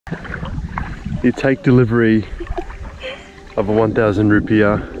You take delivery of a 1,000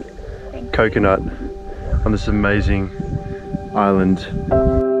 rupiah coconut on this amazing island.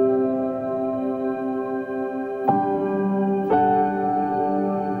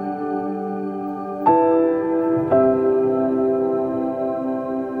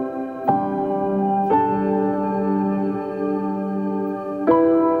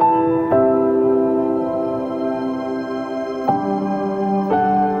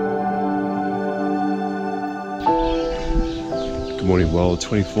 Good morning world,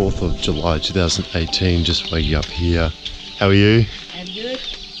 24th of July 2018, just waking up here. How are you? I'm good.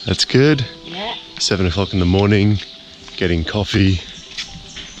 That's good. Yeah. 7 o'clock in the morning, getting coffee.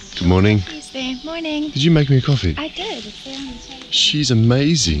 Good morning. Tuesday morning. Did you make me a coffee? I did. It's there on the table. She's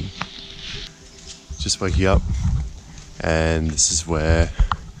amazing. Just waking up, and this is where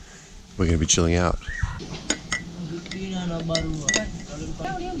we're going to be chilling out.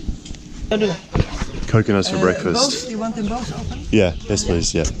 Coconuts for breakfast. Both? You want them both open? Yeah, yes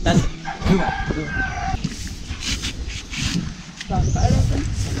please, yeah.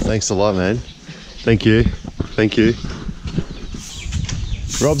 Thanks a lot, man. Thank you. Thank you.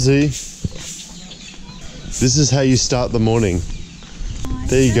 Robsy, this is how you start the morning.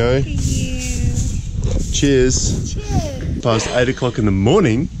 There you go. Cheers. Cheers. Past 8 o'clock in the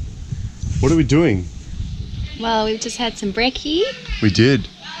morning. What are we doing? Well, we've just had some brekkie. We did.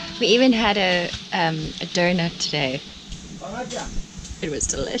 We even had a donut today. It was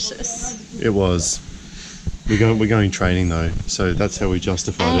delicious. It was. We're going training though, so that's how we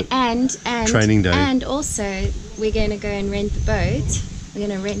justified it. And Training day. And also, we're going to go and rent the boat. We're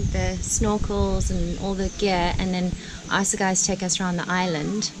going to rent the snorkels and all the gear, and then ask the guys to take us around the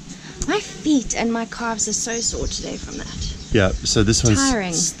island. My feet and my calves are so sore today from that. Yeah. So this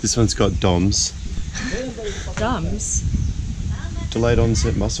Tiring. one's got DOMS. Gums. Delayed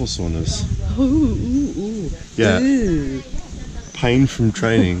onset muscle soreness. Ooh. Yeah. Ooh. Pain from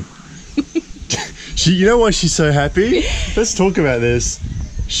training. You know why she's so happy? Let's talk about this.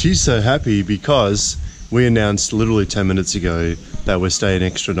 She's so happy because we announced literally 10 minutes ago that we're staying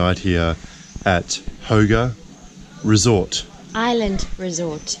extra night here at Hoga Resort. Island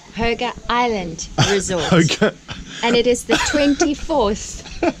Resort. Hoga Island Resort. Hoga. And it is the 24th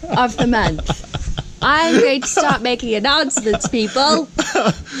of the month. I'm going to start making announcements, people.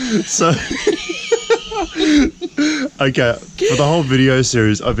 So, okay, for the whole video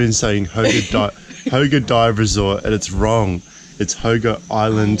series, I've been saying Hoga Dive Resort, and it's wrong. It's Hoga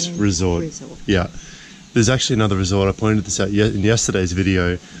Island Resort. Yeah. There's actually another resort. I pointed this out in yesterday's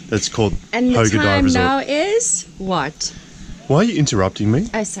video. That's called And the Hoga Dive time Resort. now is what? Why are you interrupting me?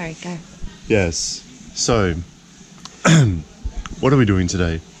 Oh, sorry, go. Yes. So, what are we doing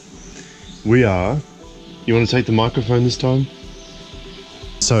today? We are... You want to take the microphone this time?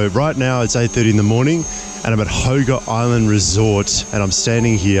 So right now it's 8:30 in the morning and I'm at Hoga Island Resort, and I'm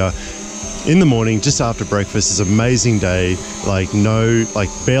standing here in the morning just after breakfast. It's an amazing day,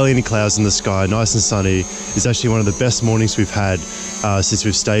 barely any clouds in the sky, nice and sunny. It's actually one of the best mornings we've had since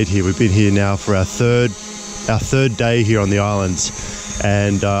we've stayed here. We've been here now for our third day here on the island.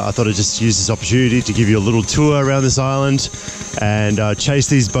 And I thought I'd just use this opportunity to give you a little tour around this island and chase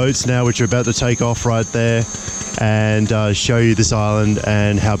these boats now, which are about to take off right there, and show you this island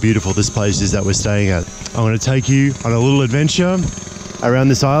and how beautiful this place is that we're staying at. I'm going to take you on a little adventure around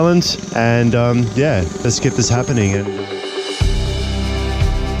this island, and yeah, let's get this happening.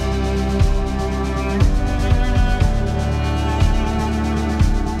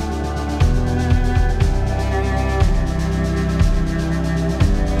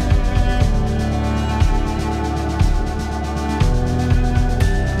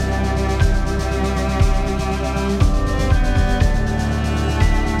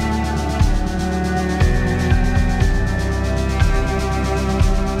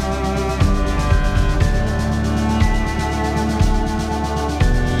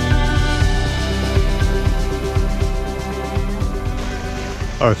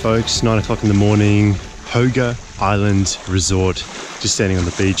 Alright folks, 9 o'clock in the morning, Hoga Island Resort, just standing on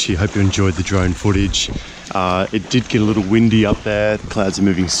the beach here. Hope you enjoyed the drone footage. It did get a little windy up there, the clouds are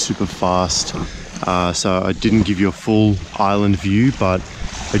moving super fast, so I didn't give you a full island view, but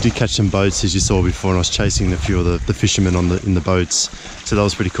I did catch some boats as you saw before, and I was chasing a few of the fishermen in the boats, so that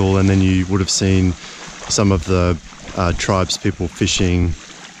was pretty cool. And then you would have seen some of the tribes people fishing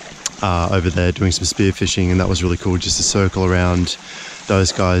over there, doing some spear fishing, and that was really cool, just to circle around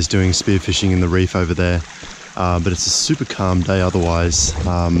those guys doing spear fishing in the reef over there. But it's a super calm day otherwise.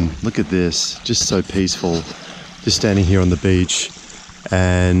 Look at this, just so peaceful, just standing here on the beach.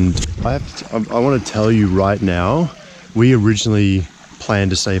 And I want to tell you right now, we originally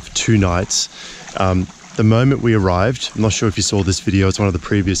planned to stay for 2 nights. The moment we arrived, I'm not sure if you saw this video, it's one of the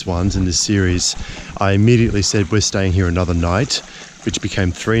previous ones in this series, I immediately said we're staying here another night, which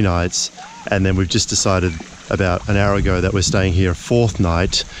became 3 nights, and then we've just decided about an hour ago that we're staying here a 4th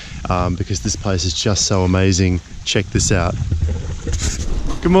night because this place is just so amazing. Check this out.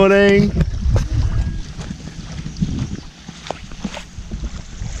 Good morning!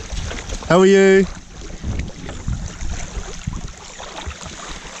 How are you?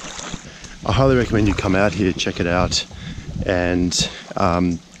 I highly recommend you come out here, check it out, and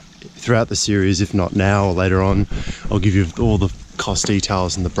throughout the series, if not now or later on, I'll give you all the cost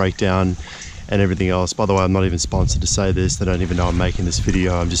details and the breakdown and everything else. By the way, I'm not even sponsored to say this. They don't even know I'm making this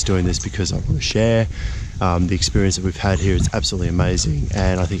video. I'm just doing this because I want to share the experience that we've had here. It's absolutely amazing,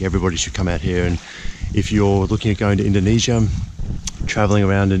 and I think everybody should come out here. And if you're looking at going to Indonesia, traveling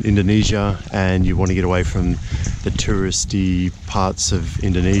around in Indonesia, and you want to get away from the touristy parts of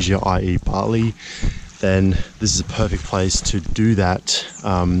Indonesia, i.e. Bali, then this is a perfect place to do that.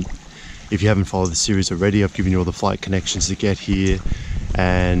 If you haven't followed the series already, I've given you all the flight connections to get here,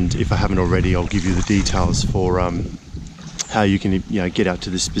 and if I haven't already, I'll give you the details for how you can get out to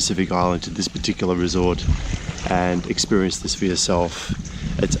this specific island, to this particular resort, and experience this for yourself.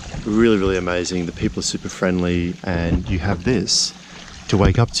 It's really, really amazing. The people are super friendly, and you have this to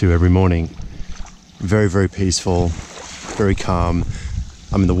wake up to every morning. Very, very peaceful, very calm.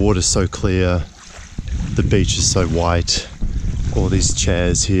 I mean, the water's so clear, the beach is so white. All these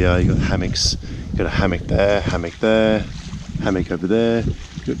chairs here, you got hammocks. You got a hammock there, hammock over there.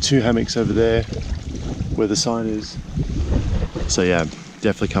 You got 2 hammocks over there where the sign is. So yeah,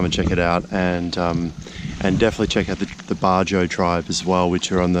 definitely come and check it out, and definitely check out the Bajo tribe as well,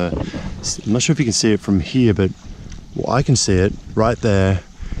 which are on the, I'm not sure if you can see it from here, but well, I can see it. Right there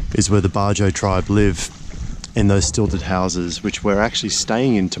is where the Bajo tribe live, in those stilted houses, which we're actually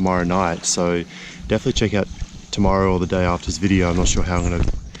staying in tomorrow night. So definitely check out tomorrow or the day after's video. I'm not sure how I'm going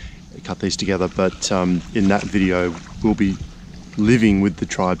to cut these together, but in that video we'll be living with the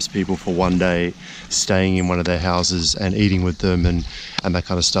tribes people for 1 day, staying in one of their houses and eating with them and that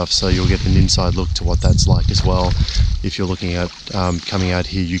kind of stuff. So you'll get an inside look to what that's like as well. If you're looking at coming out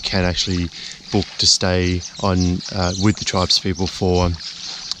here, you can actually book to stay on with the tribes people for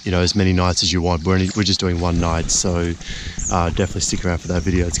as many nights as you want. We're just doing 1 night, so definitely stick around for that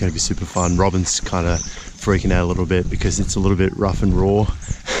video. It's going to be super fun. Robin's kind of freaking out a little bit because it's a little bit rough and raw.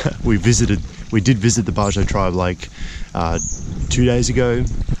 We did visit the Bajo tribe like 2 days ago,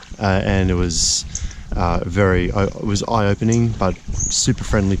 and it was it was eye-opening, but super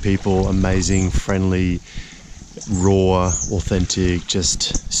friendly people, amazing, friendly, raw, authentic,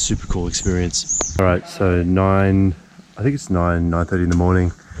 just super cool experience. All right, so I think it's 9:30 in the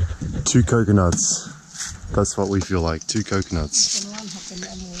morning. 2 coconuts. That's what we feel like, 2 coconuts.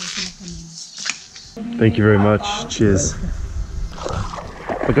 Thank you very much. Cheers.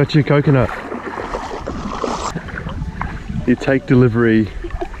 I got you a coconut. You take delivery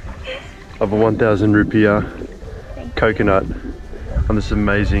of a 1,000 rupiah coconut on this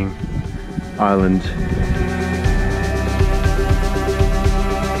amazing island.